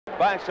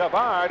by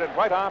Savard and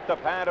right off the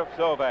pad of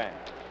Sylvain.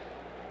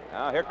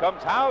 Now here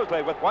comes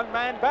Housley with one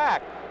man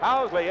back.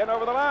 Housley in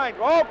over the line.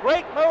 Oh,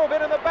 great move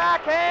in the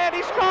backhand.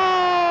 He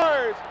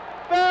scores!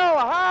 Phil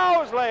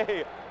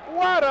Housley.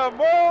 What a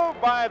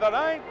move by the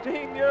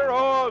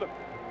 19-year-old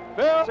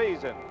Phil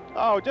season.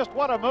 Oh, just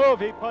what a move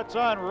he puts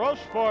on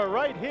Rochefort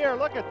right here.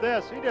 Look at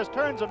this. He just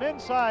turns him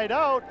inside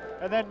out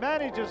and then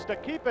manages to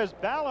keep his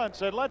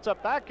balance and lets a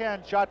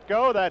backhand shot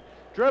go that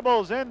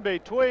dribbles in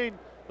between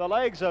the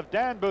legs of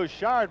Dan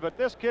Bouchard. But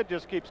this kid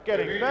just keeps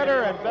getting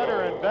better and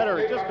better and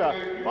better. Just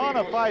a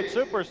bona fide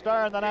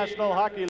superstar in the National Hockey League.